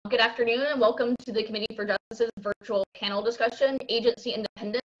afternoon and welcome to the Committee for Justice's virtual panel discussion, Agency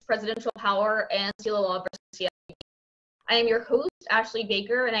Independence, Presidential Power, and Seila Law versus CFPB. I am your host, Ashley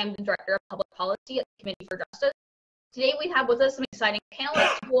Baker, and I am the Director of Public Policy at the Committee for Justice. Today we have with us some exciting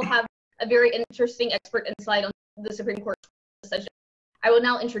panelists who will have a very interesting expert insight on the Supreme Court's decision. I will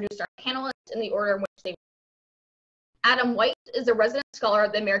now introduce our panelists in the order in which they were. Adam White is a resident scholar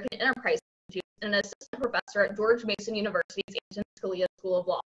at the American Enterprise Institute and an assistant professor at George Mason University's Antonin Scalia School of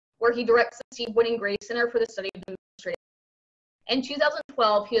Law, where he directs the Steve Gray Center for the Study of Administration. In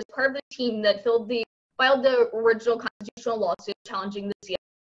 2012, he was part of the team that filed the original constitutional lawsuit challenging the CFPB.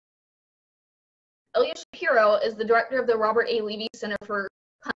 Ilya Shapiro is the director of the Robert A. Levy Center for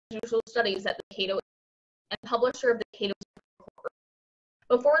Constitutional Studies at the Cato and publisher of the Cato.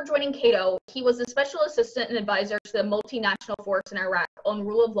 Before joining Cato, he was a special assistant and advisor to the multinational force in Iraq on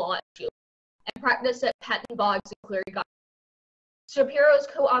rule of law issues and practiced at Patton Boggs and Cleary Gottlieb. Shapiro is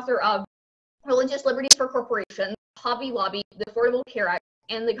co-author of Religious Liberties for Corporations, Hobby Lobby, the Affordable Care Act,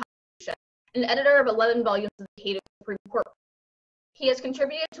 and the Constitution, and editor of 11 volumes of the Cato Supreme Court. He has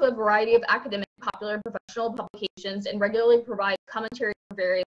contributed to a variety of academic, popular, and professional publications and regularly provides commentary for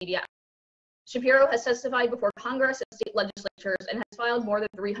various media. Shapiro has testified before Congress and state legislatures and has filed more than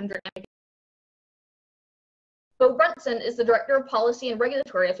 300 amicus. Beau Brunson is the Director of Policy and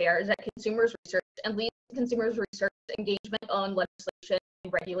Regulatory Affairs at Consumers Research and leads Consumers Research engagement on legislation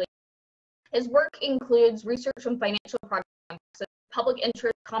and regulation. His work includes research on financial products, public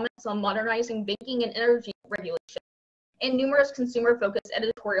interest, comments on modernizing banking and energy regulation, and numerous consumer-focused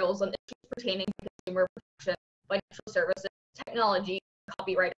editorials on issues pertaining to consumer protection, financial services, technology, and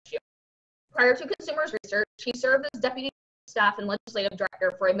copyright issues. Prior to Consumers Research, he served as Deputy Staff and Legislative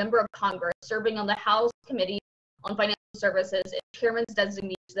Director for a member of Congress, serving on the House Committee on Financial Services and Chairman's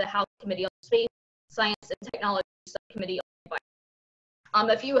designee to the House Committee on Space, Science, and Technology Subcommittee on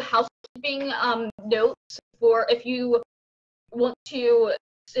Environment. A few housekeeping notes for if you want to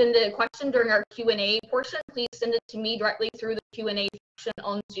send a question during our Q&A portion, please send it to me directly through the Q&A section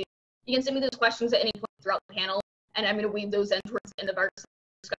on Zoom. You can send me those questions at any point throughout the panel, and I'm going to weave those in towards the end of our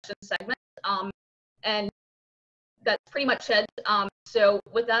discussion segment. And that's pretty much it. So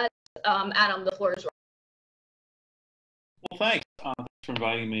with that, Adam, the floor is yours. Well, thanks. Thanks for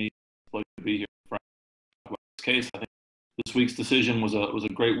inviting me. It's a pleasure to be here for this case. I think this week's decision was a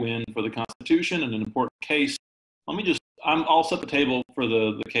great win for the Constitution and an important case. I'll set the table for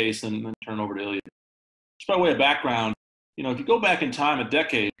the case and then turn it over to Ilya. Just by way of background, if you go back in time a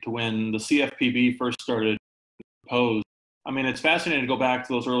decade to when the CFPB first started to propose, it's fascinating to go back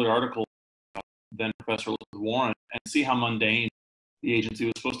to those early articles by then Professor Elizabeth Warren and see how mundane the agency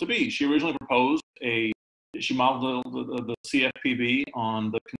was supposed to be. She originally proposed she modeled the CFPB on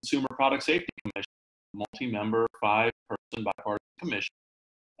the Consumer Product Safety Commission, a multi-member, 5-person bipartisan commission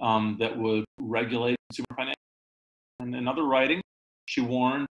that would regulate consumer finance. And in other writings, she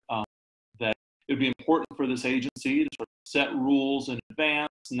warned that it would be important for this agency to sort of set rules in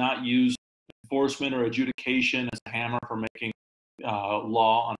advance, not use enforcement or adjudication as a hammer for making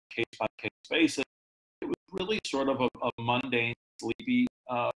law on a case-by-case basis. It was really sort of a mundane, sleepy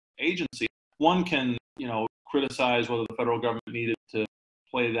agency. One can, criticize whether the federal government needed to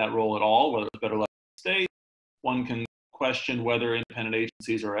play that role at all, whether it's better left in the state. One can question whether independent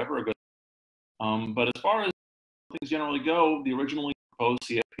agencies are ever a good thing. But as far as things generally go, the originally proposed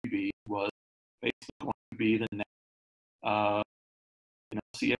CFPB was basically going to be the next,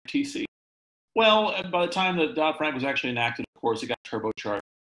 CFTC. Well, by the time that Dodd-Frank was actually enacted, of course, it got turbocharged.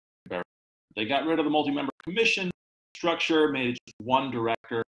 They got rid of the multi-member commission structure, made it just one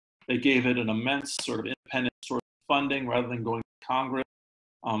director. They gave it an immense sort of independent source of funding rather than going to Congress,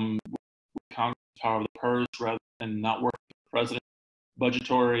 with Congress power of the purse rather than not working with the president's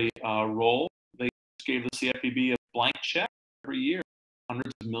budgetary role. They just gave the CFPB a blank check every year,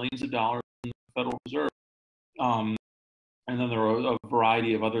 hundreds of millions of dollars in the Federal Reserve. And then there were a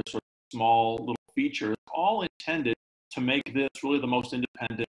variety of other sort of small little features, all intended to make this really the most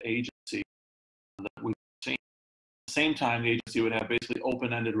independent agency that we've seen. At the same time, the agency would have basically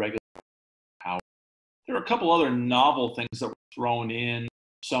open-ended regulatory power. There are a couple other novel things that were thrown in,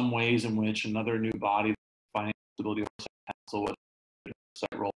 some ways in which another new body, the Financial Stability Oversight Council, would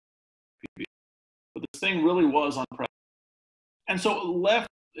oversight role. But this thing really was unprecedented. And so it left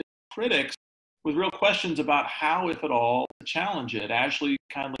critics with real questions about how, if at all, to challenge it. Ashley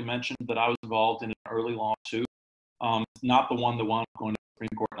kindly mentioned that I was involved in an early lawsuit. Not the one that wound up going to the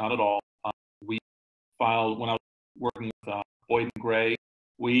Supreme Court, not at all. We filed, when I was working with Boyden Gray,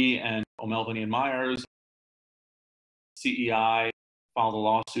 we and O'Melveny and Myers, CEI, filed a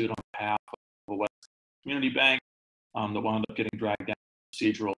lawsuit on behalf of a West Community Bank that wound up getting dragged down to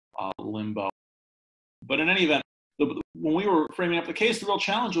procedural limbo. But in any event, when we were framing up the case, the real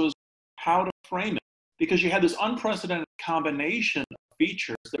challenge was how to frame it, because you had this unprecedented combination of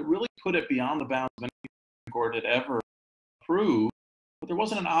features that really put it beyond the bounds of anything the court had ever approved, but there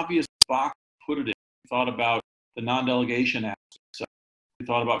wasn't an obvious box to put it in. We thought about the non-delegation aspects. We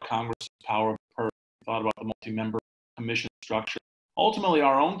thought about Congress's power of the purse. We thought about the multi-member commission structure. Ultimately,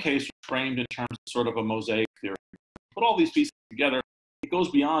 our own case was framed in terms of sort of a mosaic theory. Put all these pieces together, it goes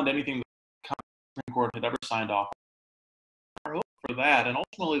beyond anything the Supreme Court had ever signed off on. Our hope for that, and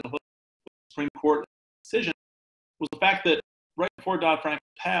ultimately the hope for the Supreme Court decision, was the fact that right before Dodd-Frank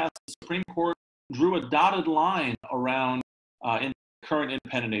passed, the Supreme Court drew a dotted line around in current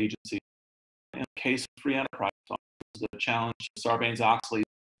independent agency. In the case of free enterprise funds, the challenge to Sarbanes-Oxley's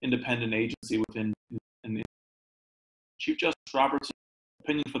independent agency within Chief Justice Roberts'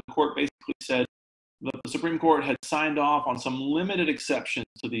 opinion for the court basically said that the Supreme Court had signed off on some limited exceptions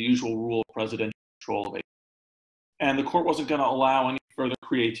to the usual rule of presidential control of agency. And the court wasn't going to allow any further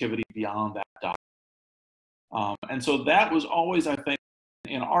creativity beyond that document. And so that was always, I think,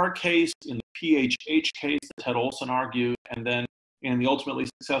 in our case, in the PHH case that Ted Olson argued, and then in the ultimately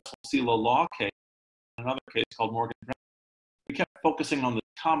successful Seila Law case, another case called Morgan, we kept focusing on the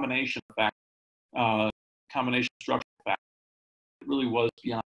combination of factors, combination structural factors. It really was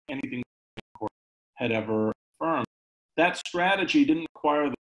beyond anything the court had ever affirmed. That strategy didn't require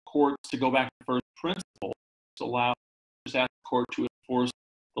the courts to go back to first principles. It allowed just ask the court to enforce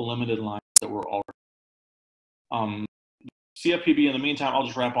the limited lines that were already. CFPB, in the meantime, I'll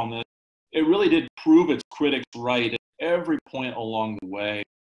just wrap on this. It really did prove its critics right at every point along the way.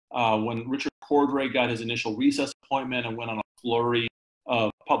 When Richard Cordray got his initial recess appointment and went on a flurry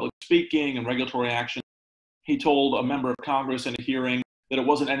of public speaking and regulatory action, he told a member of Congress in a hearing that it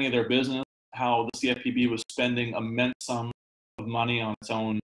wasn't any of their business how the CFPB was spending immense sums of money on its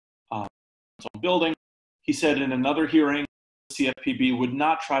own building. He said in another hearing, the CFPB would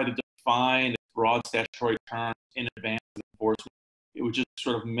not try to define its broad statutory terms in advance of enforcement. It would just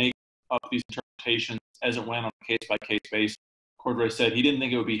sort of make up these interpretations as it went on a case-by-case basis. Cordray said he didn't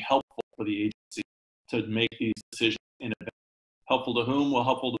think it would be helpful for the agency to make these decisions in advance. Helpful to whom? Well,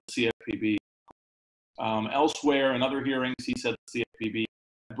 helpful to the CFPB. Elsewhere, in other hearings, he said the CFPB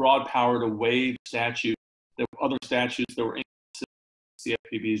had broad power to waive statutes, that other statutes that were inconsistent with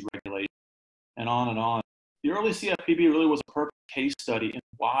the CFPB's regulation, and on and on. The early CFPB really was a perfect case study in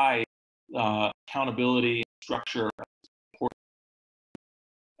why accountability and structure are important.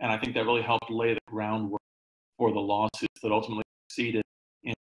 And I think that really helped lay the groundwork for the lawsuits that ultimately succeeded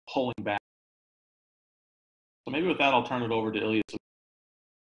in pulling back. So maybe with that, I'll turn it over to Ilya.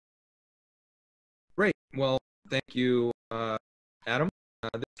 Great. Well, thank you, Adam.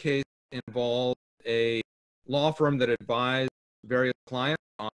 This case involved a law firm that advised various clients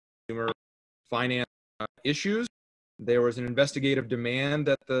on consumer finance issues. There was an investigative demand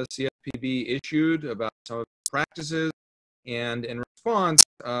that the CFPB issued about some of its practices, and in response,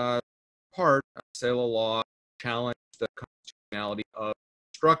 Seila Law challenged the constitutionality of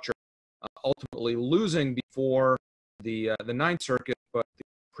structure, ultimately losing before the Ninth Circuit, but the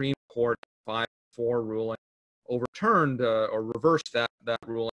Supreme Court 5-4 ruling overturned or reversed that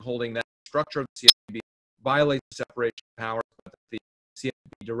ruling, holding that structure of the CFPB violates the separation of powers, but the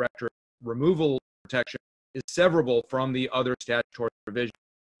CFPB director removal protection is severable from the other statutory provisions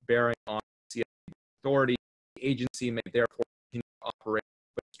bearing on CFPB authority. The agency may therefore continue to operate,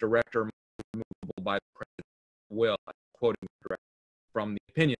 but its director must be removable by the president's will. I'm quoting the director from the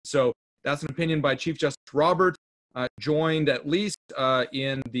opinion. So that's an opinion by Chief Justice Roberts, joined at least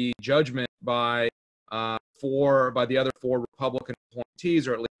in the judgment by the other four Republican appointees,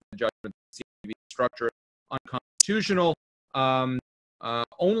 or at least the judgment that the CFPB structure is unconstitutional.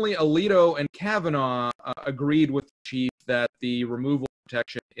 Only Alito and Kavanaugh agreed with the chief that the removal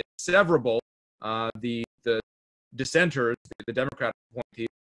protection is severable. The dissenters, the Democratic appointees,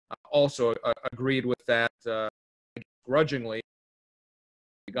 also agreed with that grudgingly.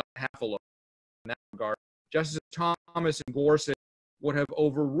 We got half a look in that regard. Justices Thomas and Gorsuch would have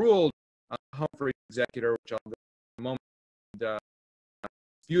overruled Humphrey's executor, which I'll go in a moment, and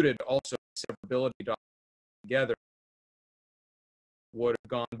disputed also severability together. Would have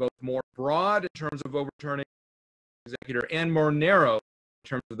gone both more broad in terms of overturning executor and more narrow in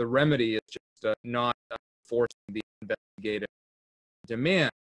terms of the remedy. It's just not forcing the investigative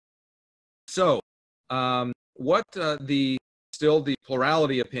demand. So, what the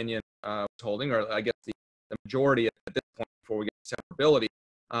plurality opinion was holding, or I guess the majority at this point before we get to severability,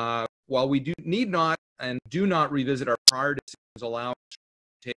 while we need not and do not revisit our prior decisions allowing us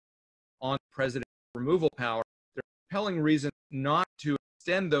to take on president's removal power, there's a compelling reason not to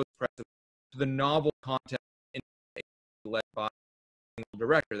extend those precedents to the novel content led by a single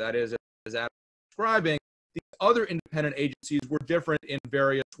director. That is, as Adam was describing, these other independent agencies were different in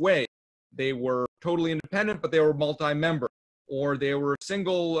various ways. They were totally independent, but they were multi-member, or they were a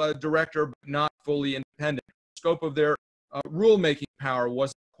single director, but not fully independent. The scope of their rulemaking power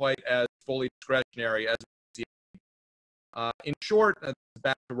wasn't quite as fully discretionary as the CFPB. In short,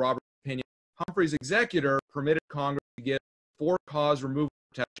 back to Robert's opinion, Humphrey's executor permitted Congress to give for-cause removal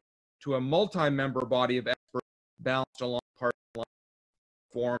protection to a multi-member body of experts balanced along party lines,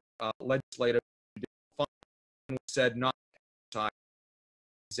 formed legislative function, and said not to exercise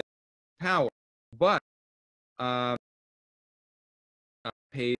executive power. But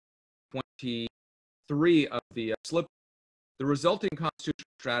page 23 of the slip, the resulting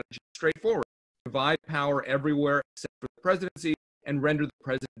constitutional strategy is straightforward: divide power everywhere except for the presidency, and render the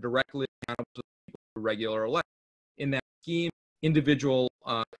president directly accountable to the people through regular elections. In that scheme, individual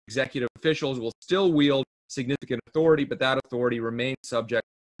executive officials will still wield significant authority, but that authority remains subject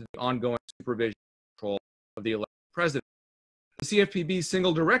to the ongoing supervision and control of the elected president. The CFPB's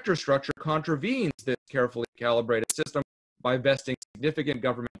single director structure contravenes this carefully calibrated system by vesting significant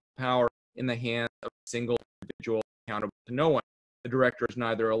governmental power in the hands of a single individual accountable to no one. The director is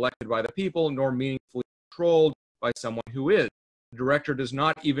neither elected by the people nor meaningfully controlled by someone who is. The director does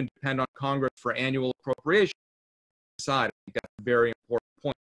not even depend on Congress for annual appropriation. I think that's a very important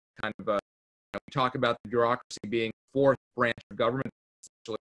point. Kind of, we talk about the bureaucracy being the fourth branch of government,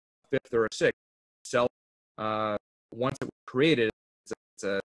 essentially a fifth or a sixth. Once it was created, it's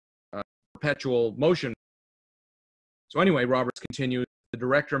a perpetual motion. So anyway, Roberts continues, the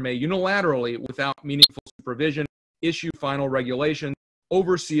director may unilaterally, without meaningful supervision, issue final regulations,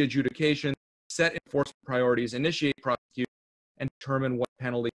 oversee adjudication, set enforcement priorities, initiate prosecution, and determine what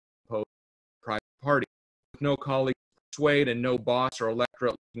penalty to impose on the private party. With no colleague to persuade and no boss or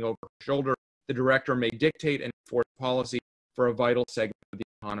electorate looking over her shoulder, the director may dictate and enforce policy for a vital segment of the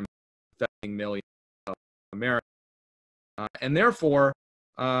economy, affecting millions of Americans. And therefore,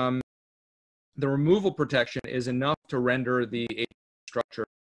 the removal protection is enough to render the agency structure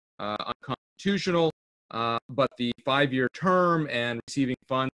unconstitutional, but the 5-year term and receiving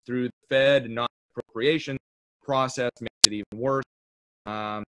funds through the Fed and not appropriation process makes it even worse.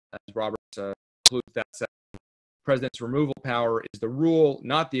 As Roberts concludes that section, the president's removal power is the rule,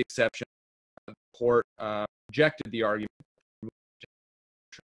 not the exception. The court rejected the argument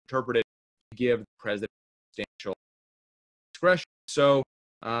interpreted to give the president substantial discretion. So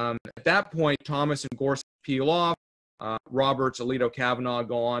at that point, Thomas and Gorsuch peel off. Roberts, Alito, Kavanaugh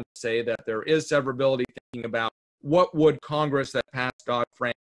go on to say that there is severability, thinking about what would Congress that passed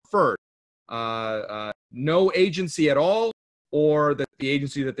Dodd-Frank prefer, no agency at all, or that the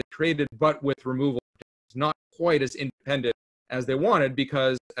agency that they created but with removal is not quite as independent as they wanted,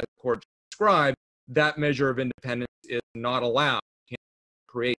 because, as the court described, that measure of independence is not allowed. You can't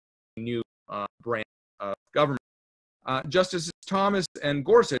create a new branch of government. Justices Thomas and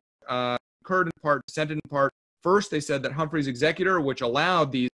Gorsuch concurred in part, dissented in part. First, they said that Humphrey's executor, which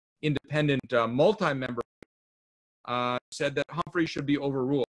allowed these independent multi-member, said that Humphrey should be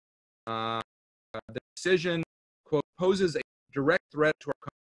overruled. The decision, quote, poses a direct threat to our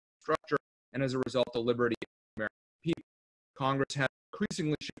structure and, as a result, the liberty of the American people. Congress has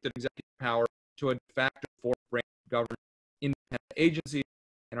increasingly shifted executive power to a de facto fourth branch of government, independent agencies,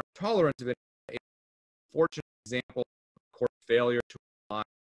 and our tolerance of it is a fortunate example of the court's failure to apply.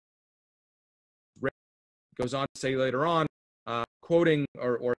 Goes on to say later on, quoting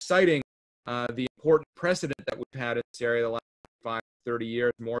or citing the important precedent that we've had in this area the last 30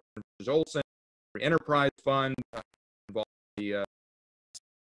 years, Morrison versus Olson, the Enterprise Fund, involved the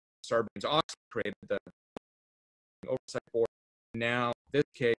Sarbanes-Oxley created the Oversight Board. Now, in this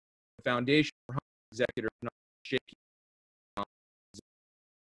case, the foundation for executive is not shaky.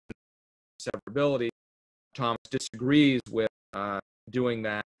 Severability. Thomas disagrees with doing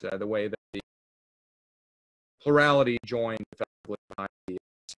that the way that the plurality joined effectively by the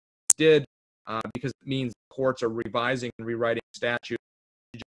did, because it means courts are revising and rewriting statutes,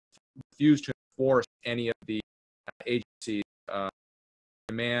 refuse to enforce any of the agency's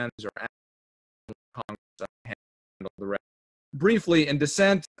demands or actions. Congress handle the rest. Briefly, in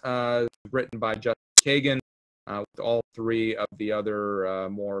dissent, written by Justice Kagan, with all three of the other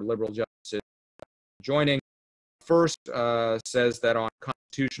more liberal justices joining. First, says that on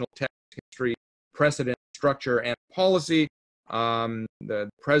constitutional text, history, precedent, structure, and policy, the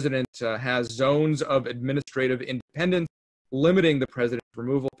president has zones of administrative independence, limiting the president's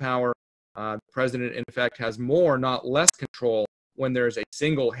removal power. The president, in effect, has more, not less, control when there's a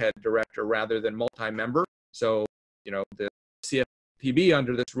single head director rather than multi-member. So, the CFPB CFPB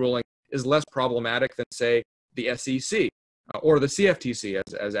under this ruling is less problematic than, say, the SEC or the CFTC,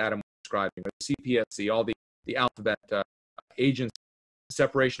 as Adam was describing, or the CPSC, all the alphabet agents.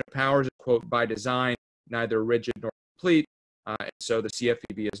 Separation of powers is, quote, by design, neither rigid nor complete. And so the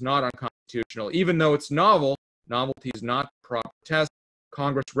CFPB is not unconstitutional. Even though it's novel, novelty is not the proper test.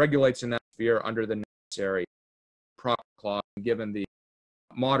 Congress regulates in that sphere under the necessary proper clause. Given the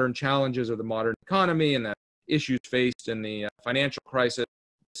modern challenges of the modern economy and the issues faced in the financial crisis,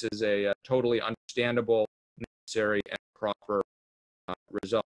 this is a totally understandable, necessary, and proper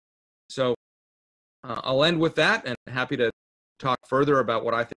result. So I'll end with that, and happy to talk further about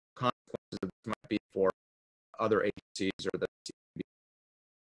what I think the consequences of this might be for other agencies or the CFPB.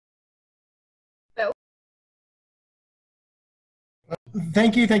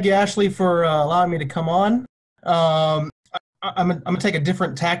 Thank you, Ashley, for allowing me to come on. I'm gonna take a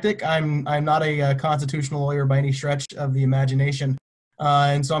different tactic. I'm not a constitutional lawyer by any stretch of the imagination,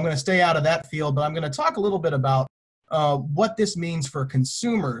 and so I'm going to stay out of that field. But I'm going to talk a little bit about what this means for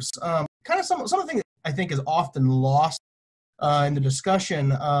consumers. Kind of something that I think is often lost in the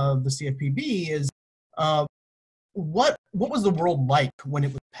discussion of the CFPB is what was the world like when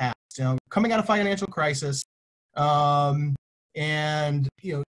it was passed? You know, coming out of financial crisis, and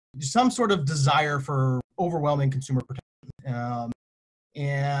some sort of desire for overwhelming consumer protection.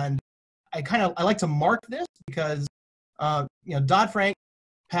 And I like to mark this because Dodd-Frank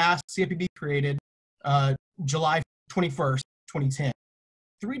passed, CFPB created July 21st, 2010.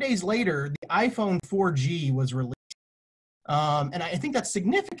 3 days later, the iPhone 4G was released. And I think that's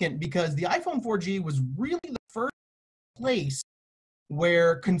significant because the iPhone 4G was really the first place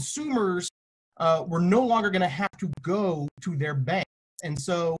where consumers were no longer going to have to go to their bank. And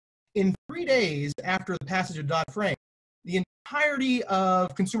so in 3 days after the passage of Dodd-Frank, the entirety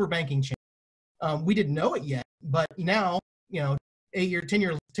of consumer banking changed. We didn't know it yet, but now, 10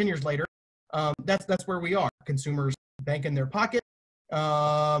 years later, that's where we are. Consumers bank in their pocket.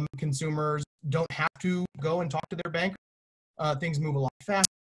 Consumers don't have to go and talk to their banker. Things move a lot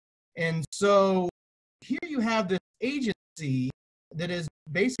faster. And so here you have this agency that has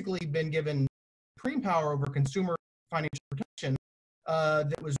basically been given supreme power over consumer financial protection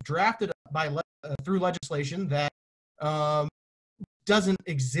that was drafted through legislation that doesn't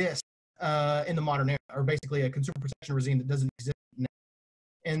exist in the modern era, or basically a consumer protection regime that doesn't exist now.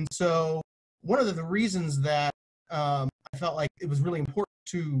 And so one of the reasons that I felt like it was really important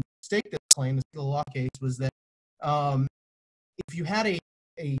to stake this claim, the Seila Law case, was that if you had a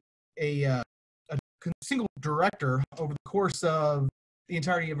single director over the course of the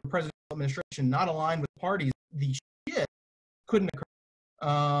entirety of a presidential administration not aligned with parties, the shit couldn't occur.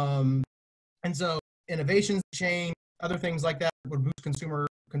 And so innovations change, other things like that would boost consumer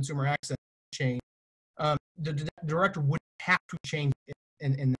access change. The director wouldn't have to change it.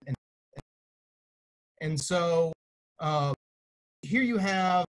 And so here you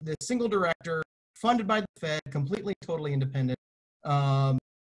have the single director funded by the Fed, completely, totally independent.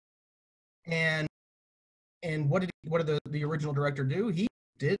 And what did the original director do? He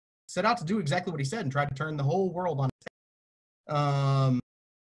set out to do exactly what he said and tried to turn the whole world on its head.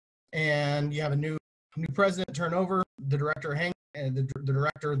 And you have a new president turn over, the director hangs, and the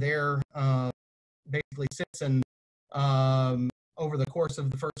director there basically sits and over the course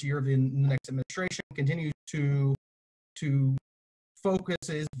of the first year of the next administration continues to focus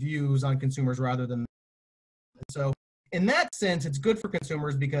his views on consumers rather than. So in that sense, it's good for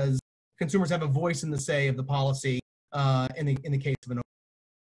consumers because consumers have a voice in the say of the policy in the case of an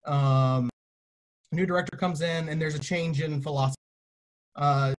a new director comes in and there's a change in philosophy.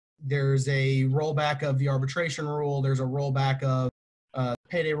 There's a rollback of the arbitration rule. There's a rollback of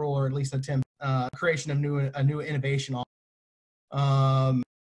payday rule, or at least attempt creation of a new innovation. And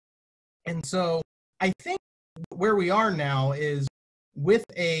so I think where we are now is with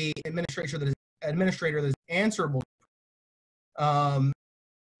a administrator that is answerable.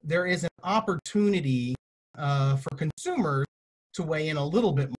 There is an opportunity for consumers to weigh in a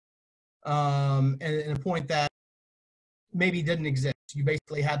little bit more, and a point that maybe didn't exist. You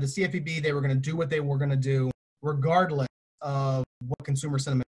basically had the CFPB; they were going to do what they were going to do, regardless of what consumer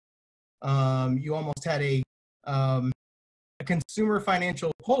sentiment. You almost had a consumer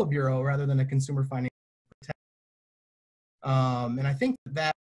financial Politburo rather than a consumer financial protection. And I think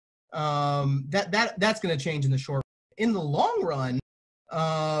that's going to change in the short. In the long run,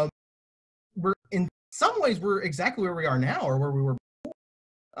 we're in some ways we're exactly where we are now, or where we were before.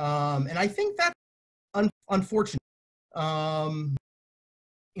 And I think that's unfortunate.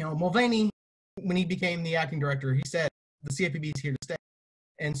 Mulvaney, when he became the acting director, he said the CFPB is here to stay.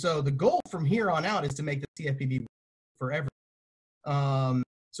 And so the goal from here on out is to make the CFPB forever.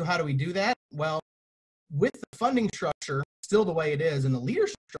 So how do we do that? Well, with the funding structure still the way it is and the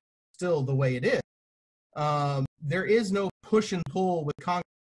leadership structure still the way it is, there is no push and pull with Congress.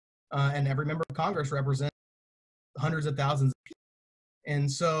 And every member of Congress represents hundreds of thousands of people.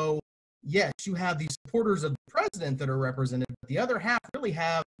 And so, yes, you have these supporters of the president that are represented, but the other half really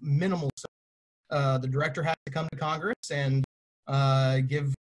have minimal support. The director has to come to Congress and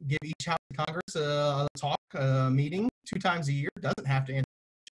give each house of Congress a talk, meeting 2 times a year. Doesn't have to answer.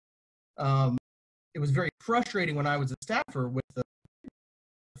 It was very frustrating when I was a staffer with the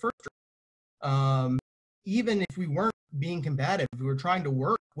first. Even if we weren't being combative, we were trying to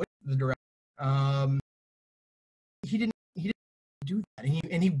work with the director. He didn't do that,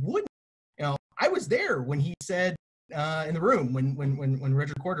 and he wouldn't. You know, I was there when he said in the room when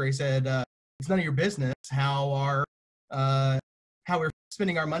Richard Cordray said it's none of your business how we're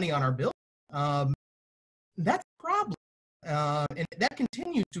spending our money on our bill. That's a problem, and that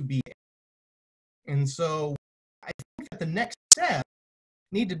continues to be. And so I think that the next step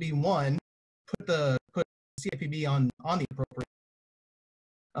need to be, one, put CFPB on the appropriate.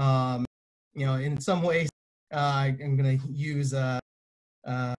 You know, in some ways, I'm going to use a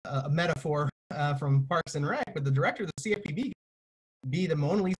metaphor from Parks and Rec, but the director of the CFPB be the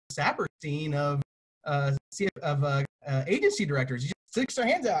Mona Lisa Saperstein of agency directors. He just sticks their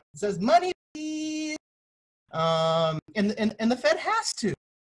hands out and says, "Money, please," and the Fed has to,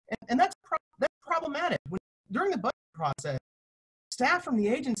 and that's problematic. During the budget process, staff from the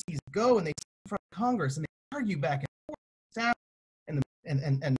agencies go and they sit in front of Congress and they argue back and forth. Staff and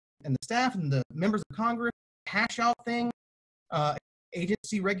the staff and the members of Congress hash out things.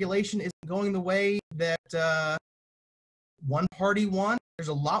 Agency regulation isn't going the way that one party wants. There's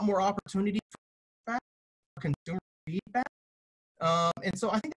a lot more opportunity for consumer feedback. And so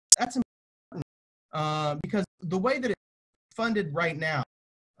I think that's important because the way that it's funded right now,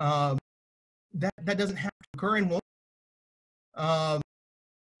 that doesn't have to occur and won't.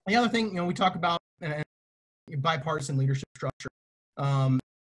 The other thing, you know, we talk about bipartisan leadership structure.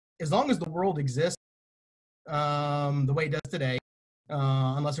 As long as the world exists the way it does today,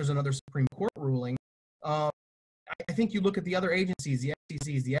 unless there's another Supreme Court ruling, I think you look at the other agencies, the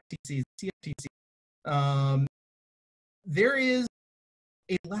FCCs, the FTCs, the CFTC, there is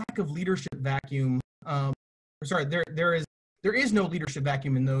a lack of leadership vacuum. There is no leadership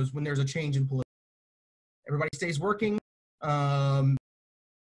vacuum in those when there's a change in politics. Everybody stays working, you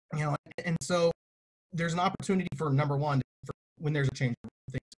know, and so there's an opportunity for, number one, for when there's a change in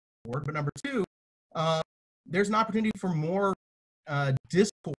things forward, but number two, there's an opportunity for more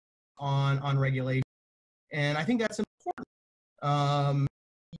discourse on regulation, and I think that's important.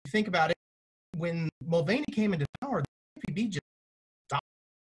 You think about it, when Mulvaney came into power, the CFPB just stopped,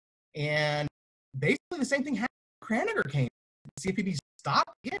 and basically the same thing happened when Craniger came. The CFPB stopped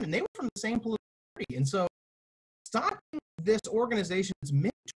again, and they were from the same political party, and so stopping this organization is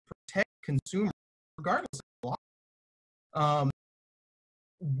meant to protect consumers, regardless of the law.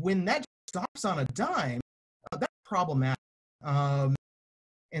 When that stops on a dime, that's problematic.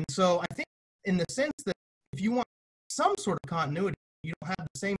 And so I think in the sense that if you want some sort of continuity, you don't have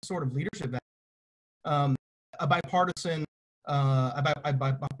the same sort of leadership, a bipartisan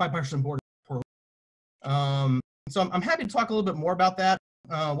board. So I'm happy to talk a little bit more about that,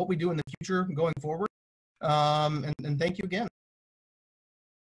 what we do in the future going forward. And thank you again.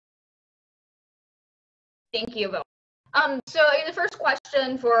 Thank you, Beau. So the first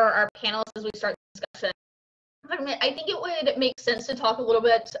question for our panelists as we start the discussion, I think it would make sense to talk a little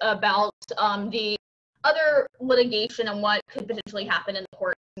bit about the other litigation and what could potentially happen in the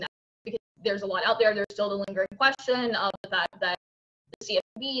courts now, because there's a lot out there. There's still the lingering question of the fact that the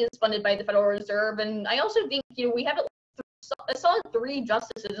CFPB is funded by the Federal Reserve, and I also think, you know, we have a solid 3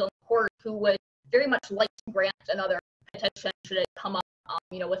 justices on the court who would very much like to grant another petition should it come up,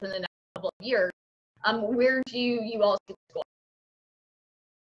 you know, within the next couple of years. Where do you all see this going?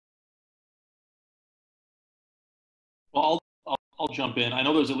 Well, I'll jump in. I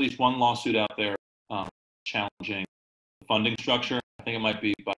know there's at least one lawsuit out there challenging the funding structure. I think it might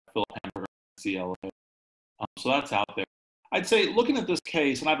be by Philip Hamburger, Seila Law. So that's out there. I'd say, looking at this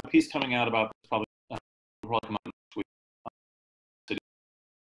case, and I have a piece coming out about this probably come out next week,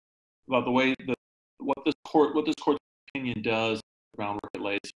 about the way that what this court's opinion does, the groundwork it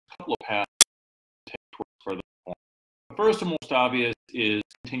lays, a couple of paths to take towards further reform. The first and most obvious is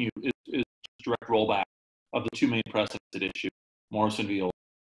direct rollback of the 2 main precedents at issue, Morrison v. Old.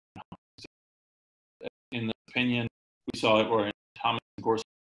 In this opinion, we saw it, or in Thomas and Gorsuch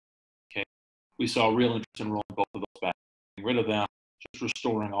case, we saw real interest in rolling both of those back, getting rid of them, just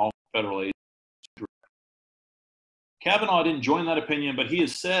restoring all federal agencies. Kavanaugh didn't join that opinion, but he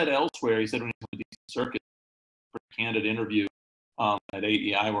has said elsewhere, he said when he was in the DC Circuit for a candid interview at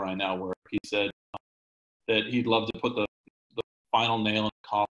AEI, where I now work, he said that he'd love to put the final nail in the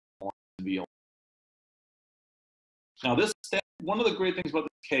coffin for the deal. Now, one of the great things about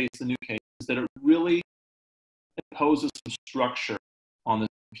this case, the new case, is that it really imposes some structure on this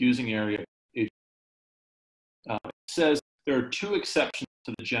confusing area. It says there are two exceptions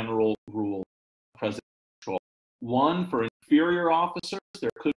to the general rule of presidential control. One, for inferior officers,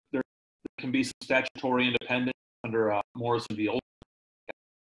 there can be some statutory independence under Morrison v. Olson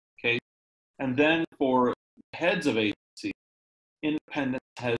case. And then for heads of agencies, independence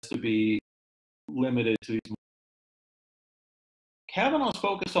has to be limited to these. Kavanaugh's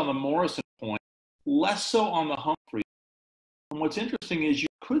focused on the Morrison point, less so on the Humphrey. And what's interesting is you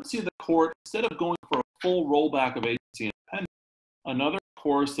could see the court, instead of going for a full rollback of agency independence, another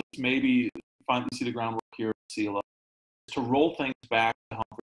course that's maybe finally see the groundwork here at Seila, is to roll things back to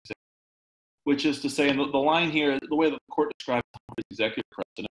Humphrey's, which is to say, and the line here, the way that the court describes Humphrey's executive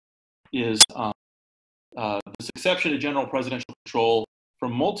precedent is this exception to general presidential control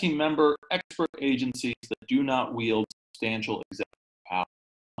from multi-member expert agencies that do not wield substantial executive power.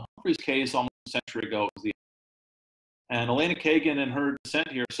 Humphrey's case almost a century ago was the. And Elena Kagan in her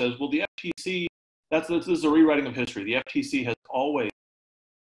dissent here says, well, the FTC, this is a rewriting of history. The FTC has always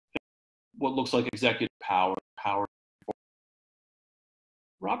what looks like executive power.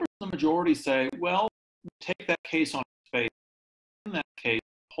 Roberts and the majority say, well, take that case on its face. In that case,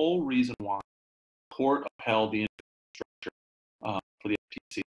 the whole reason why the court upheld the structure for the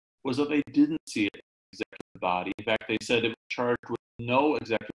FTC was that they didn't see it as an executive body. In fact, they said it was charged with no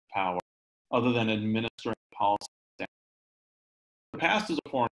executive power other than administering policy. The past is a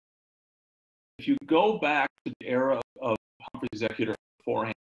foreign. If you go back to the era of Humphrey's executor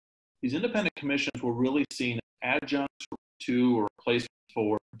beforehand, these independent commissions were really seen as adjuncts to or replacements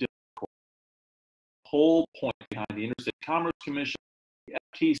for different courts. The whole point behind the Interstate Commerce Commission, the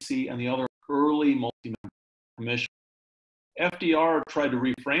FTC, and the other early multi-member commissions. FDR tried to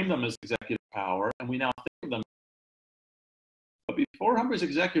reframe them as executive power, and we now think of them. But before Humphrey's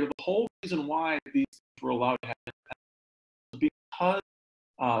executor, the whole reason why these things were allowed to have independence was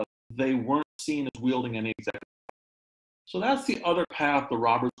because they weren't seen as wielding any executive power. So that's the other path the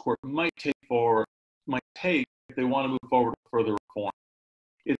Roberts Court might take if they want to move forward with further reform.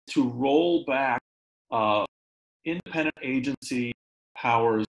 It's to roll back independent agency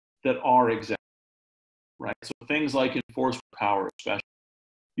powers that are executive, right? So things like enforcement power, especially.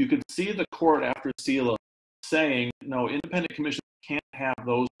 You could see the court after Seila saying, no, independent commissions can't have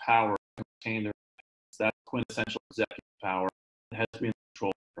those powers to retain their independence. That's quintessential executive power. It has to be in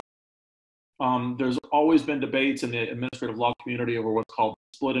control. There's always been debates in the administrative law community over what's called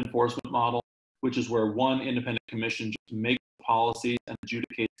the split enforcement model, which is where one independent commission just makes policies and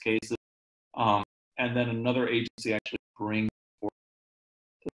adjudicates cases, and then another agency actually brings forth.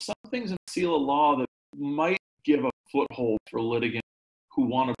 There's some things in Seila law that might give a foothold for litigants who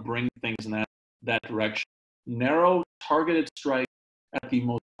want to bring things in that direction. Narrow, targeted strike at the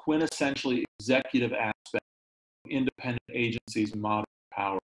most quintessentially executive aspect of independent agencies' modern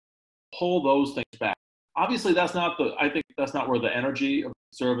power. Pull those things back. Obviously, I think that's not where the energy of the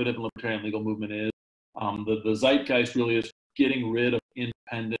conservative and libertarian legal movement is. The zeitgeist really is getting rid of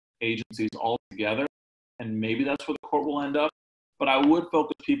independent agencies altogether, and maybe that's where the court will end up. But I would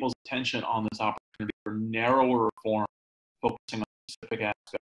focus people's attention on this opportunity for narrower reform, focusing on specific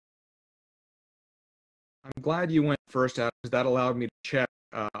aspects. I'm glad you went first, Adam, because that allowed me to check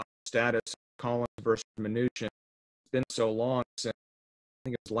status of Collins versus Mnuchin. It's been so long since, I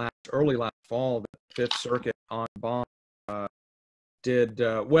think it was early last fall, that the Fifth Circuit en banc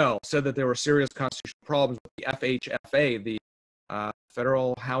said that there were serious constitutional problems with the FHFA, the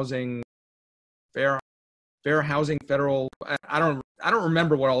Federal Housing Fair Housing Federal. I don't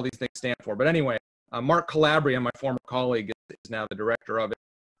remember what all these things stand for, but anyway, Mark Calabria, my former colleague, is now the director of it.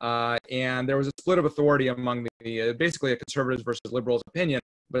 And there was a split of authority among the basically a conservatives versus liberals opinion,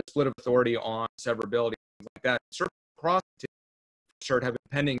 but a split of authority on severability, things like that. Certainly across the cert have been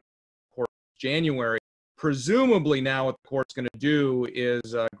pending court January. Presumably now what the court's going to do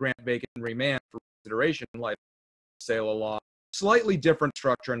is grant vacant and remand for consideration in light of Seila Law. Slightly different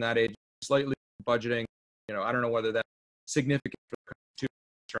structure in that agency, slightly budgeting. I don't know whether that's significant for the Constitution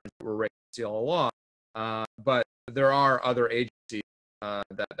terms that were raised in Seila Law, but there are other agencies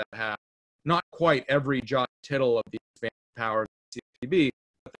that have not quite every jot and tittle of the expanded powers of the CFPB,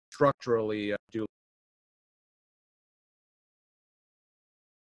 but structurally do.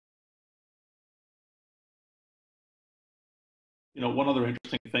 One other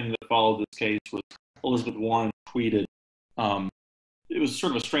interesting thing that followed this case was Elizabeth Warren tweeted. It was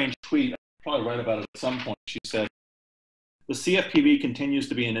sort of a strange tweet. I'll probably write about it at some point. She said, "The CFPB continues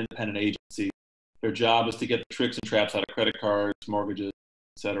to be an independent agency. Their job is to get the tricks and traps out of credit cards, mortgages,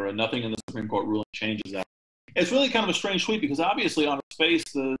 etc. Nothing in the Supreme Court ruling changes that." It's really kind of a strange tweet because obviously on its face,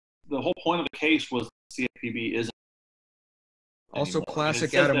 the whole point of the case was the CFPB isn't. Also,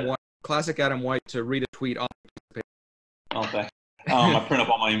 classic Adam White to read a tweet off the paper. Oh, thanks. I print up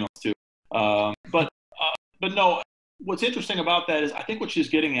all my emails too. But no, what's interesting about that is I think what she's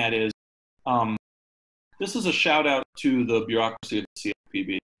getting at is this is a shout out to the bureaucracy of the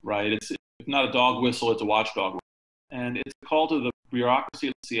CFPB, right? It's not a dog whistle, it's a watchdog whistle. And it's a call to the bureaucracy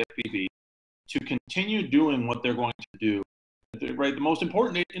of the CFPB to continue doing what they're going to do. Right? The most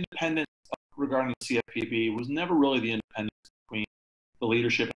important independence regarding the CFPB was never really the independence between the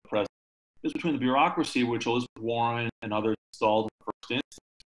leadership and the president. It was between the bureaucracy, which Elizabeth Warren and others installed in the first instance,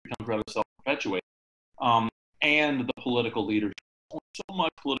 becomes rather self-perpetuating, and the political leadership. Only so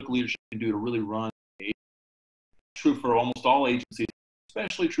much political leadership can do to really run the agency. True for almost all agencies,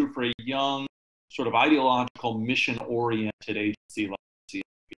 especially true for a young, sort of ideological, mission-oriented agency like the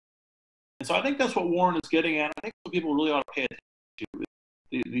CFPB. And so I think that's what Warren is getting at. I think what people really ought to pay attention to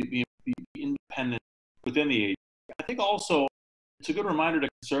is the independence within the agency. I think also it's a good reminder to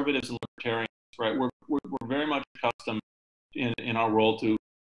conservatives and libertarians, right? We're very much accustomed in our world to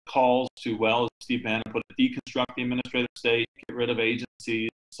calls to, well, as Steve Bannon put it, deconstruct the administrative state, get rid of agencies,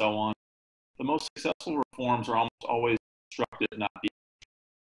 and so on. The most successful reforms are almost always constructed, not deconstructed,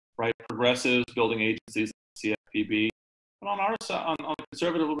 right? Progressives building agencies like the CFPB. But on our side, on the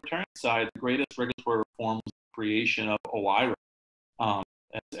conservative libertarian side, the greatest regulatory reform was the creation of OIRA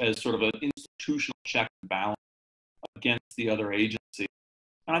as sort of an institutional check and balance against the other agency.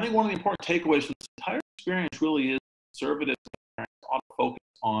 And I think one of the important takeaways from this entire experience really is conservatives ought to focus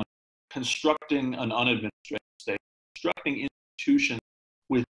on constructing an unadministrative state, constructing institutions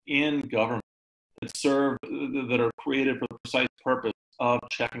within government that are created for the precise purpose of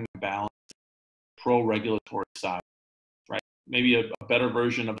checking and balancing pro-regulatory side, right? Maybe a better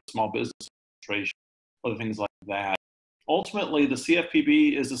version of the Small Business Administration, other things like that. Ultimately, the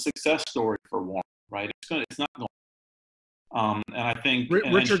CFPB is a success story for Warren, right? It's not going. And I think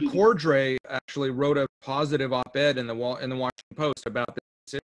Richard Cordray actually wrote a positive op-ed in the Washington Post about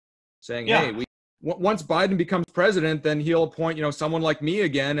this, saying, "Hey, once Biden becomes president, then he'll appoint someone like me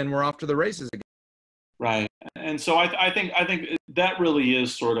again, and we're off to the races again." Right, and so I think that really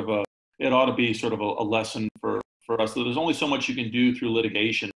is sort of it ought to be sort of a lesson for us. There's only so much you can do through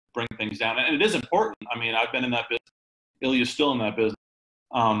litigation to bring things down, and it is important. I mean, I've been in that business. Ilya's still in that business,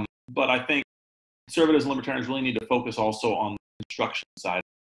 but I think conservatives and libertarians really need to focus also on the construction side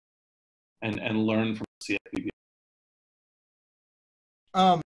and learn from the CFPB.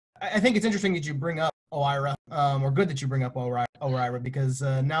 I think it's interesting that you bring up OIRA, or good that you bring up OIRA, because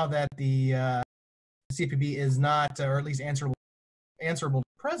now that the CFPB is not, or at least answerable to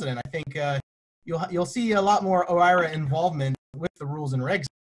the president, I think you'll see a lot more OIRA involvement with the rules and regs,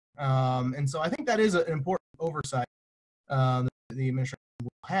 and so I think that is an important oversight that the administration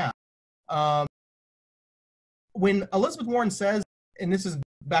will have. When Elizabeth Warren says, and this is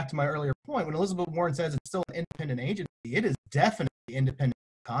back to my earlier point, when Elizabeth Warren says it's still an independent agency, it is definitely independent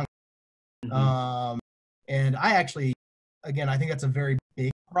of Congress. Mm-hmm. And I actually, again, I think that's a very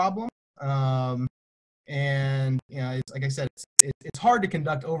big problem. And it's, like I said, it's hard to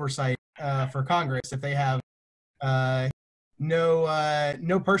conduct oversight for Congress if they have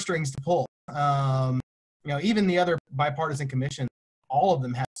no purse strings to pull. Even the other bipartisan commissions, all of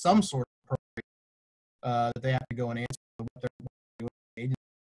them have some sort of program that they have to go and answer for what they're doing.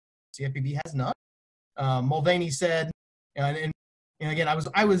 CFPB has none. Mulvaney said, and again, I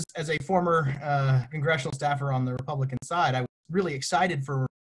was as a former congressional staffer on the Republican side, I was really excited for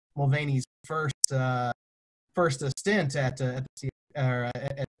Mulvaney's first stint at the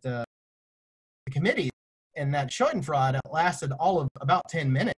committee, and that Schadenfreude lasted all of about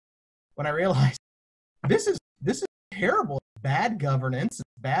 10 minutes. When I realized this is terrible, it's bad governance,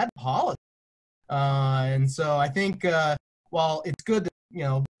 it's bad policy, and so I think while it's good that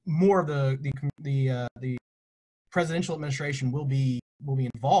more of the presidential administration will be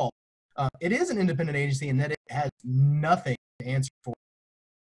involved, it is an independent agency in that it has nothing to answer for.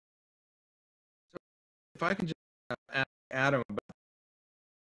 So if I can just ask Adam about,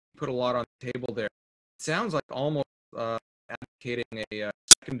 put a lot on the table there. It sounds like almost advocating a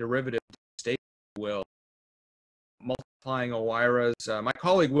second derivative to the state will, multiplying OIRAs. My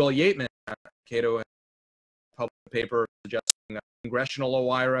colleague Will Yateman at Cato published a paper suggesting congressional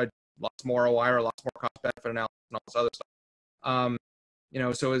OIRA, lots more OIRA, lots more cost benefit analysis, and all this other stuff.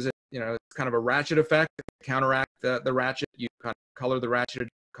 So is it it's kind of a ratchet effect. To counteract the ratchet, you kind of color the ratchet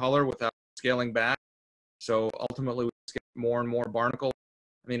color without scaling back. So ultimately, we just get more and more barnacle.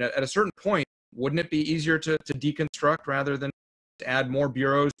 I mean, at a certain point, wouldn't it be easier to deconstruct rather than to add more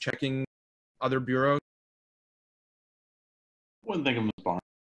bureaus checking other bureaus? Wouldn't think of them as barn.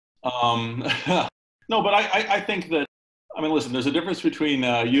 No, but I think that, I mean, listen, there's a difference between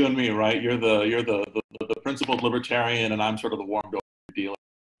you and me, right? You're the principled libertarian, and I'm sort of the warm door dealer,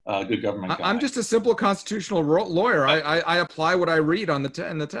 good government guy. I'm just a simple constitutional lawyer. I apply what I read on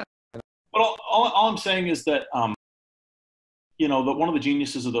in the text. But all I'm saying is that, that one of the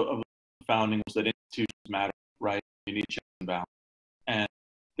geniuses of the founding was that institutions matter, right? You need checks and balance. And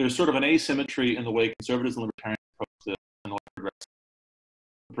there's sort of an asymmetry in the way conservatives and libertarians approach this and the way progressives.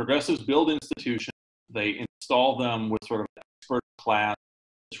 Progressives build institutions, they install them with sort of an expert class.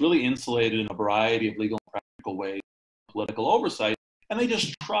 It's really insulated in a variety of legal and practical ways, political oversight, and they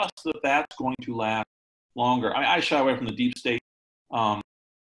just trust that that's going to last longer. I mean, I shy away from the deep state term.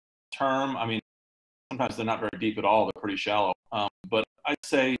 I mean, sometimes they're not very deep at all. They're pretty shallow. But I'd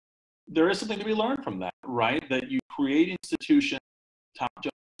say there is something to be learned from that, right? That you create institutions.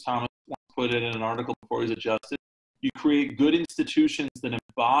 Justice Thomas once put it in an article before he was adjusted. You create good institutions that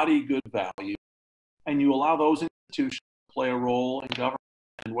embody good value, and you allow those institutions to play a role in government.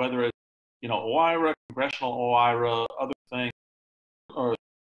 And whether it's, OIRA, congressional OIRA, other things, or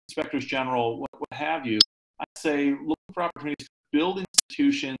inspectors general, what have you, I'd say look for opportunities to build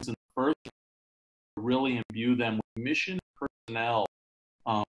institutions in the first place, to really imbue them with mission personnel.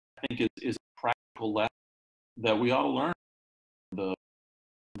 I think is a practical lesson that we ought to learn.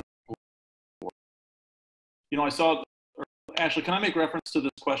 I saw, Ashley, can I make reference to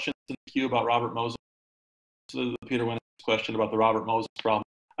this question in the queue about Robert Moses? So Peter went question about the Robert Moses problem.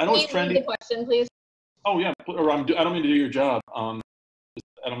 I know it's trendy. The question, please. Oh yeah, or I don't mean to do your job. I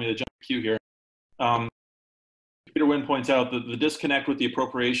don't mean to jump the queue here. Peter Wynn points out that the disconnect with the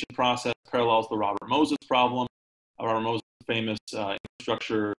appropriation process parallels the Robert Moses problem. Robert Moses, famous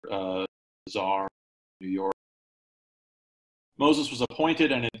infrastructure czar in New York. Moses was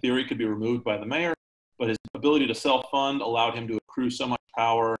appointed and in theory could be removed by the mayor, but his ability to self-fund allowed him to accrue so much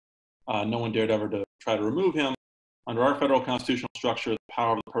power, no one dared ever to try to remove him. Under our federal constitutional structure, the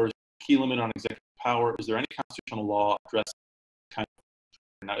power of the person, key limit on executive power. Is there any constitutional law addressing kind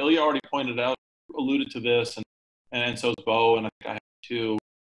of? Now, Ilya already pointed out, alluded to this, and so is Beau, and I think I have too.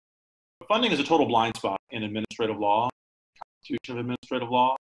 Funding is a total blind spot in administrative law, Constitution of administrative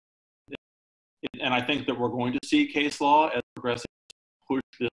law. And I think that we're going to see case law as progressives push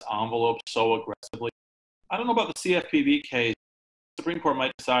this envelope so aggressively. I don't know about the CFPB case. The Supreme Court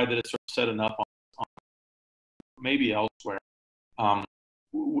might decide that it's sort of set enough on maybe elsewhere.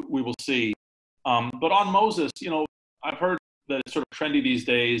 We will see. But on Moses, I've heard that it's sort of trendy these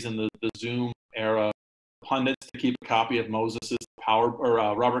days in the Zoom era, pundits to keep a copy of Moses's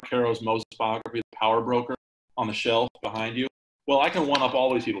Robert Caro's Moses biography, The Power Broker, on the shelf behind you. Well, I can one up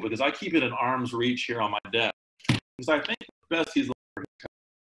all these people because I keep it in arm's reach here on my desk. Because I think the best he's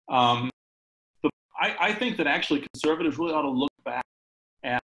I think that actually conservatives really ought to look back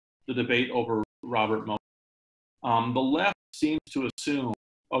at the debate over Robert Moses. The left seems to assume,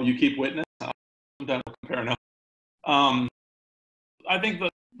 you keep witness? Sometimes we'll compare notes. I think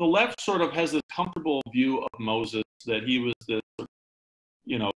that the left sort of has this comfortable view of Moses, that he was this,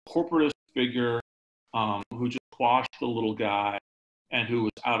 corporatist figure who just quashed the little guy and who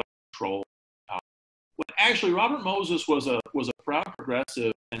was out of control. When actually Robert Moses was a proud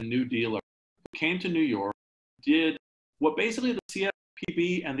progressive and New Dealer who came to New York, did what basically the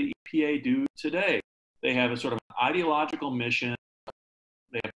CFPB and the EPA do today. They have a sort of an ideological mission.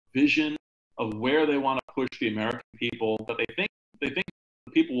 They have a vision of where they want to push the American people, but they think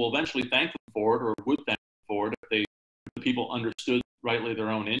the people will eventually thank them for it, or would thank them for it, if the people understood rightly their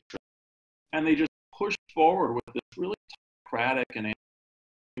own interests. And they just pushed forward with this really autocratic and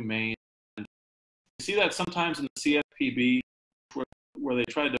inhumane. You see that sometimes in the CFPB, where they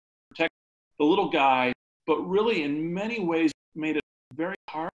tried to protect the little guy, but really in many ways made it very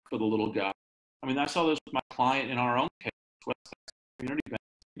hard for the little guy. I mean, I saw this with my client in our own case, West Texas Community Bank,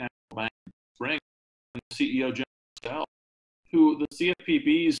 National Bank, Spring, and the CEO, Jim Cell, who the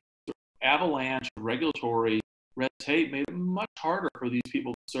CFPB's avalanche of regulatory red tape made it much harder for these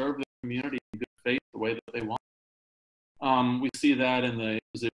people to serve their community in good faith the way that they want. We see that in the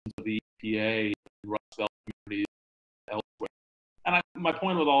positions of the EPA, and Rust Belt communities elsewhere. And my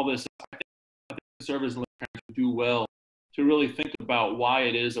point with all this is I think conservatives and libertarians would do well to really think about why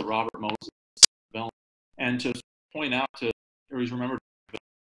it is that Robert Moses is developed, and to point out to, or he's remembered,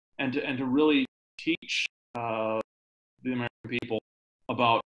 and to really teach the American people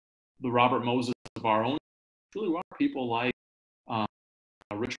about Robert Moses of our own, really were people like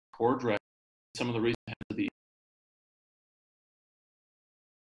Richard Cordray, some of the recent heads of the.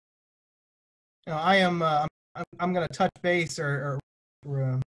 Now, I'm going to touch base or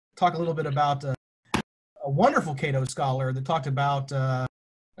talk a little bit about a wonderful Cato scholar that talked about the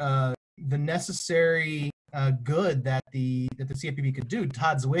necessary good that the CFPB could do.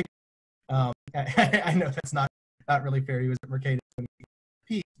 Todd Zwick. I know that's not really fair. He was at Mercatus when he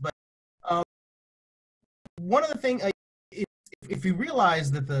peaked, but one of the things, if we realize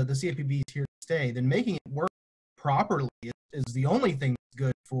that the CFPB is here to stay, then making it work properly is the only thing that's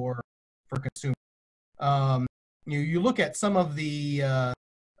good for consumers. You look at some of the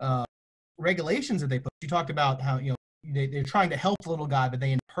regulations that they put. You talked about how they're trying to help the little guy, but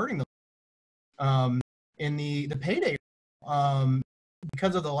they end up hurting them. In the payday,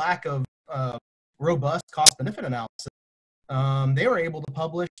 because of the lack of robust cost-benefit analysis, they were able to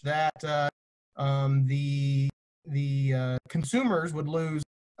publish that the consumers would lose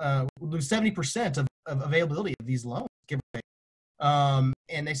 70% of availability of these loans, give or take.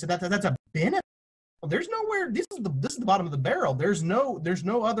 And they said that's a benefit. Well, there's nowhere. This is the bottom of the barrel. There's no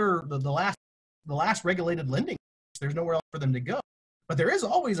other the last regulated lending. There's nowhere else for them to go. But there is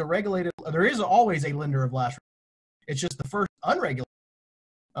always a lender of last. It's just the first unregulated.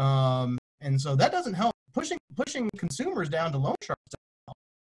 And so that doesn't help. Pushing consumers down to loan sharks doesn't help.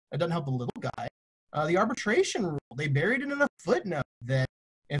 It doesn't help the little guy. The arbitration rule, they buried it in a footnote that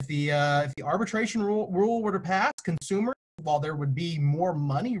if the arbitration rule were to pass, consumers, while there would be more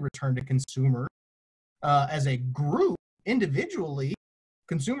money returned to consumers, as a group, individually,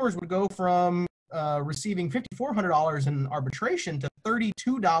 consumers would go from receiving $5,400 in arbitration to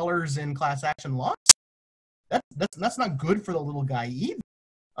 $32 in class action lawsuits. That's not good for the little guy either.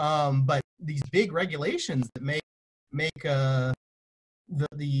 But these big regulations that make the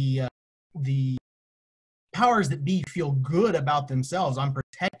powers that be feel good about themselves on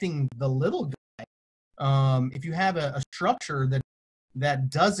protecting the little guy. If you have a structure that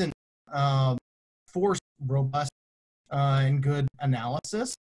doesn't force robust and good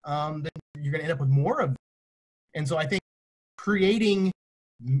analysis, then you're going to end up with more of them. And so I think creating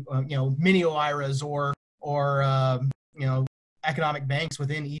mini OIRAs or economic banks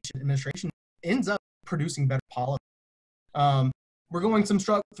within each administration ends up producing better policy. We're going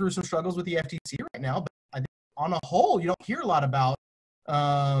through some struggles with the FTC right now, but I think on a whole, you don't hear a lot about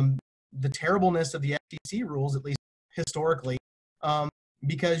the terribleness of the FTC rules, at least historically,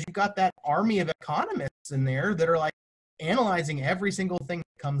 because you've got that army of economists in there that are like analyzing every single thing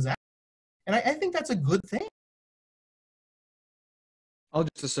that comes out. And I think that's a good thing. I'll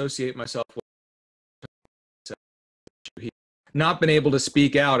just associate myself with not been able to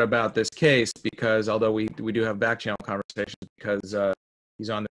speak out about this case because although we do have back channel conversations because he's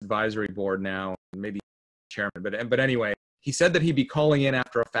on the advisory board now, maybe chairman, but anyway, he said that he'd be calling in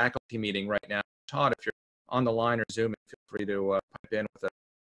after a faculty meeting right now. Todd, if you're on the line or Zoom, feel free to pipe in with a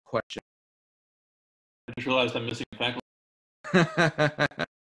question. I just realized I'm missing faculty.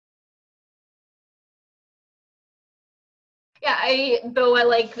 Yeah, Beau, I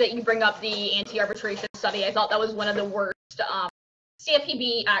like that you bring up the anti-arbitration study. I thought that was one of the worst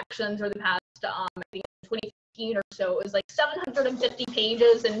CFPB actions over the past, I think 2015 or so. It was like 750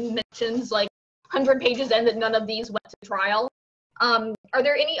 pages and mentions like 100 pages in that none of these went to trial. Are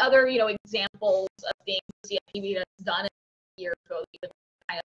there any other, examples of things the CFPB has done in years ago that you could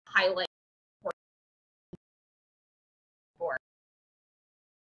kind of highlight for?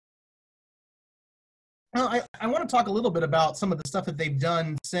 Well, I want to talk a little bit about some of the stuff that they've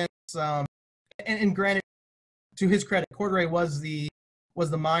done since, and granted, to his credit, Cordray was the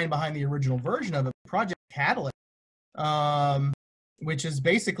mind behind the original version of it, Project Catalyst, which is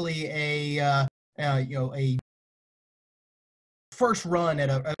basically a first run at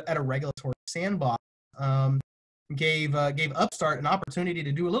a regulatory sandbox. Gave Upstart an opportunity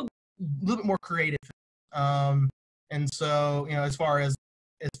to do a little bit more creative, and so as far as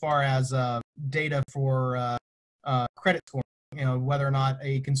data for credit scoring, whether or not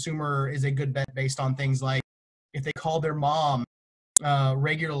a consumer is a good bet based on things like if they call their mom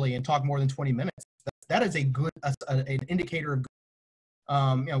regularly and talk more than 20 minutes, that is an indicator of good.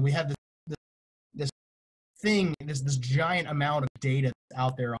 We have this giant amount of data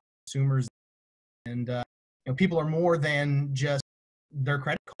out there on consumers, and people are more than just their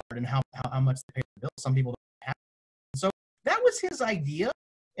credit card and how much they pay the bill. Some people don't have it. So that was his idea,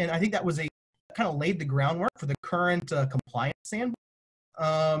 and I think that was kind of laid the groundwork for the current compliance sandbox.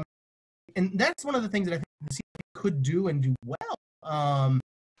 And that's one of the things that I think the CFPB could do and do well.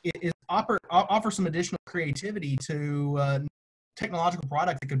 Is offer some additional creativity to technological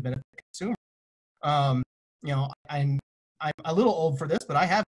product that could benefit consumers. You know, I'm a little old for this, but I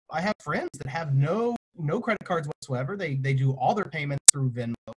have friends that have no credit cards whatsoever. They do all their payments through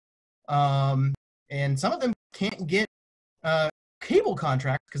Venmo, and some of them can't get cable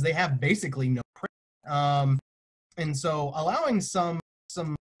contracts because they have basically no credit. And so allowing some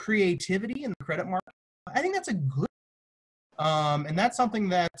creativity in the credit market, I think that's a good, and that's something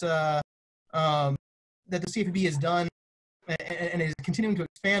that that the CFPB has done and is continuing to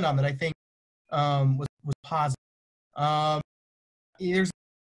expand on, that I think was positive. There's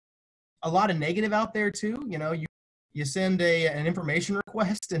a lot of negative out there too. You know, you send an information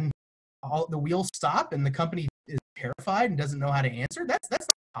request and all the wheels stop and the company is terrified and doesn't know how to answer. That's not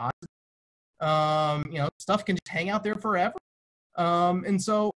positive. You know, stuff can just hang out there forever. And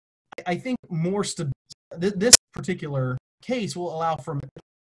so I think this particular case will allow for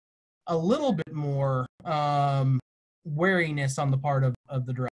a little bit more wariness on the part of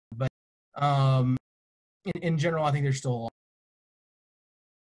the director. But in general, I think there's still a lot.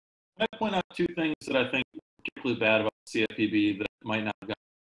 I point out two things that I think are particularly bad about the CFPB that might not have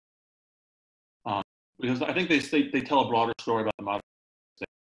gotten, because I think they tell a broader story about the modern state.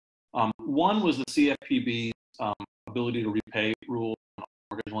 One was the CFPB's ability to repay rules on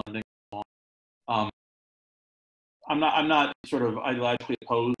mortgage lending. I'm not sort of ideologically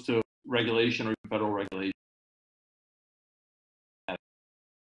opposed to regulation or federal regulation.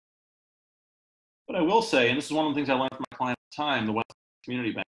 But I will say, and this is one of the things I learned from my client at the time, the West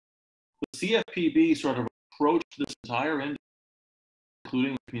Community Bank, the CFPB sort of approached this entire industry,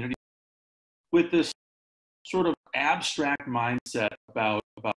 including the community, with this sort of abstract mindset about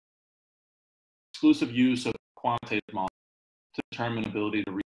exclusive use of quantitative models to determine ability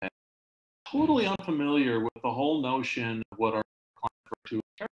to repay. Totally unfamiliar with the whole notion of what our clients refer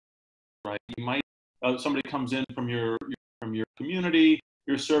to, right? You might somebody comes in from your community,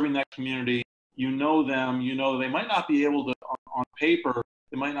 you're serving that community, you know them, you know they might not be able to on paper,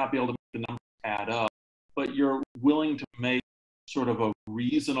 they might not be able to make the numbers add up, but you're willing to make sort of a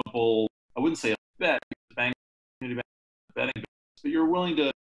reasonable, I wouldn't say a bet, because the bank, community bank, betting business, but you're willing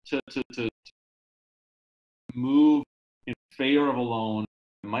to move in favor of a loan.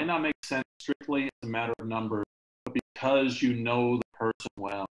 It might not make sense strictly as a matter of numbers, but because you know the person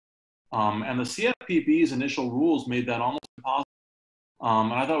well. And the CFPB's initial rules made that almost impossible.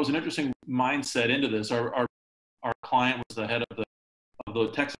 And I thought it was an interesting mindset into this. Our client was the head of the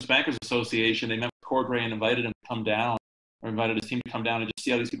Texas Bankers Association. They met with Cordray and invited him to come down, or invited his team to come down and just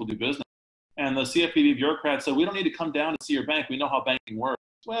see how these people do business. And the CFPB bureaucrats said, we don't need to come down to see your bank. We know how banking works.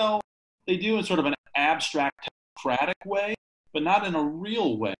 Well, they do in sort of an abstract, technocratic way, but not in a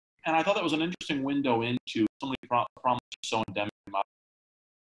real way. And I thought that was an interesting window into so many problems so endemic.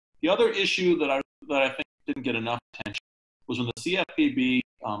 The other issue that I think didn't get enough attention was when the CFPB,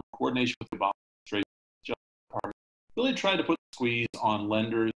 coordination with the Obama administration, really tried to put the squeeze on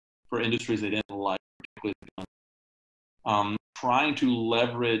lenders for industries they didn't like, particularly guns, trying to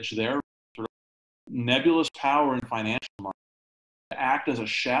leverage their sort of nebulous power in financial markets to act as a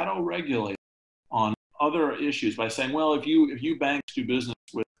shadow regulator on other issues by saying, well, if you banks do business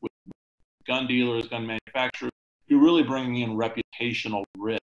with gun dealers, gun manufacturers, you're really bringing in reputational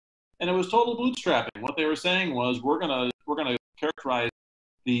risk. And it was total bootstrapping. What they were saying was, we're gonna characterize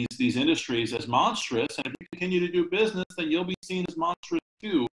these industries as monstrous, and if you continue to do business, then you'll be seen as monstrous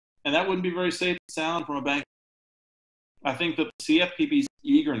too. And that wouldn't be very safe and sound from a bank. I think that the CFPB's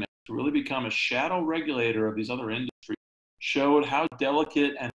eagerness to really become a shadow regulator of these other industries showed how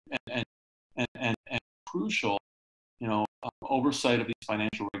delicate and crucial, oversight of these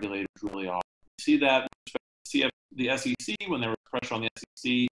financial regulators really are. You see that with respect to the SEC, when there was pressure on the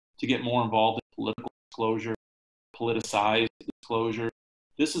SEC to get more involved in political disclosure, politicized disclosure.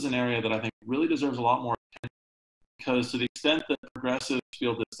 This is an area that I think really deserves a lot more attention, because to the extent that progressives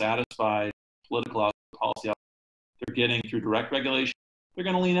feel dissatisfied political policy they're getting through direct regulation, they're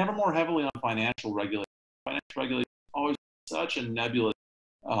going to lean ever more heavily on financial regulation. Financial regulation is always such a nebulous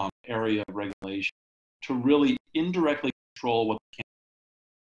area of regulation to really indirectly control what they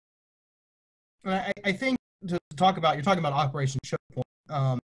can. I think you're talking about Operation Choke Point.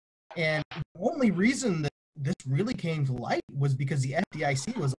 And the only reason that this really came to light was because the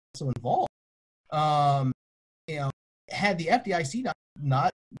FDIC was also involved. Had the FDIC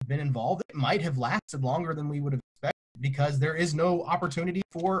not been involved, it might have lasted longer than we would have expected, because there is no opportunity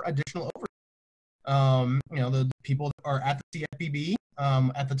for additional oversight. The people that are at the CFPB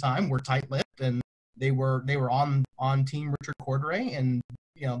at the time were tight-lipped, and they were on Team Richard Cordray, and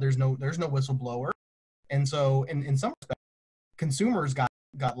there's no whistleblower, and so in some respects, consumers got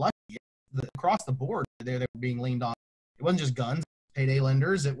lucky. Across the board, they were being leaned on. It wasn't just guns, payday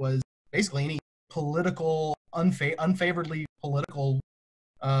lenders. It was basically any political, unfavorably political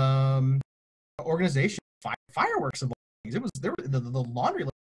organization, fireworks of all things. There was the laundry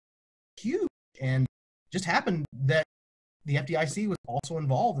list was huge, and just happened that the FDIC was also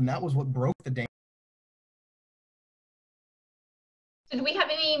involved, and that was what broke the dam. So do we have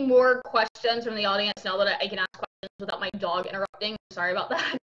any more questions from the audience now that I can ask questions without my dog interrupting? Sorry about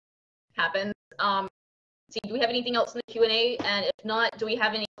that. Happens. See, do we have anything else in the Q&A? And if not, do we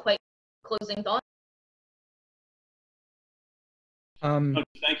have any quick closing thoughts?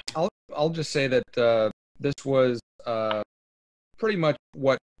 I'll just say that this was pretty much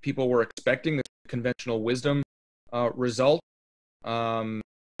what people were expecting, the conventional wisdom result.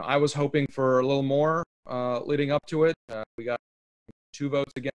 I was hoping for a little more leading up to it. We got 2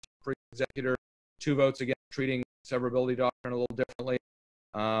 votes against Executor, 2 votes against treating severability doctrine a little differently.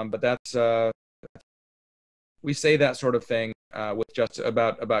 But that's we say that sort of thing with just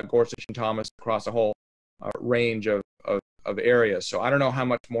about Gorsuch and Thomas across a whole range of areas. So I don't know how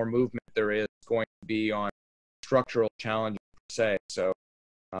much more movement there is going to be on structural challenges per se. So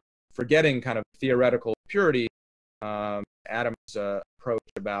forgetting kind of theoretical purity, Adam's approach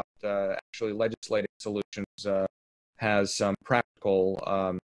about actually legislating solutions has some practical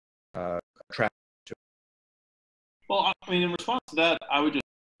attraction to it. Well, I mean, in response to that, I would just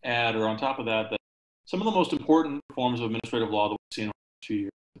add, or on top of that, that some of the most important reforms of administrative law that we've seen over 2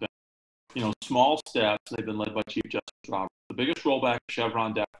 years have been, small steps. They've been led by Chief Justice Roberts. The biggest rollback of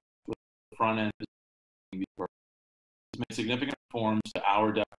Chevron debt with the front end is these work. It's made significant reforms to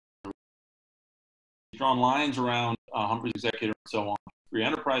our debt. He's drawn lines around Humphrey's Executor and so on, Free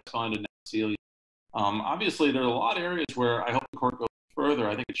Enterprise Fund and now Seila. Obviously, there are a lot of areas where I hope the court goes further.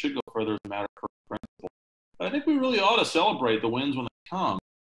 I think it should go further as a matter of principle. But I think we really ought to celebrate the wins when they come.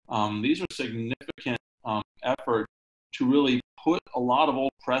 These are significant efforts to really put a lot of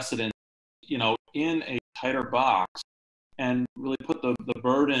old precedent, in a tighter box, and really put the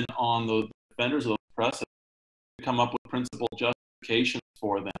burden on the defenders of those precedents to come up with principled justifications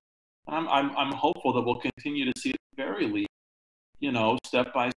for them. And I'm hopeful that we'll continue to see at the very least,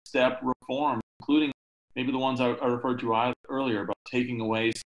 step-by-step reform, including maybe the ones I referred to earlier about taking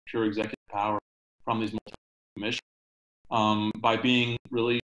away pure executive power from these commissions by being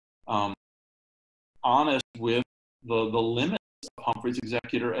really honest with the limits of Humphrey's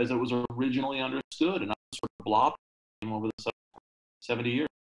Executor as it was originally understood, and not sort of blob over the 70 years.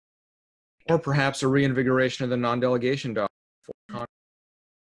 Or perhaps a reinvigoration of the non-delegation doctrine.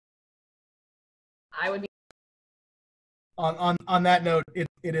 I would be. On that note, it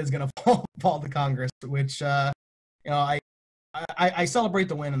is going to fall to Congress, which I celebrate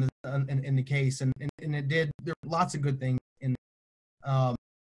the win in the case, and it did. There were lots of good things in it.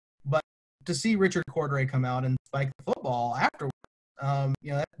 But to see Richard Cordray come out and spike the football afterwards,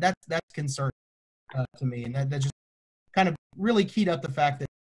 that's concerning to me, and that just kind of really keyed up the fact that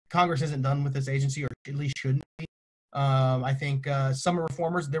Congress isn't done with this agency, or at least shouldn't be. I think some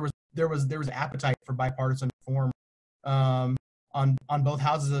reformers there was appetite for bipartisan reform on both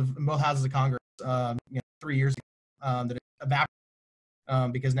houses of Congress 3 years ago that it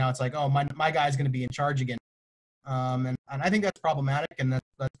evaporated because now it's like, oh, my guy's going to be in charge again, and I think that's problematic, and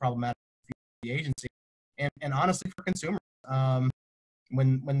that's problematic for the agency and honestly for consumers.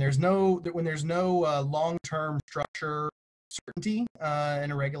 When there's no long-term structure certainty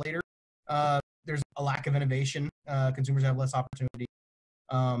in a regulator, there's a lack of innovation. Consumers have less opportunity,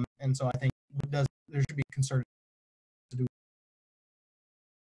 and so I think there should be concerted to do.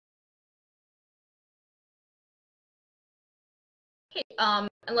 Okay.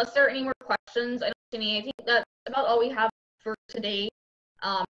 Unless there are any more questions, I don't see any. I think that's about all we have for today.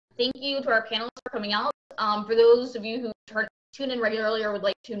 Thank you to our panelists for coming out. For those of you who tune in regularly or would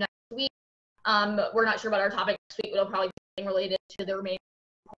like to next week, we're not sure about our topic next week. It'll probably be something related to the remaining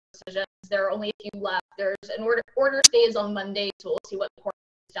decisions. There are only a few left. There's an order stays on Monday, so we'll see what the court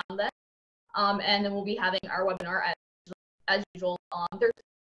is down then. And then we'll be having our webinar as usual on Thursday.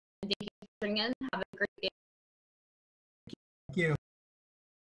 And thank you for tuning in. Have a great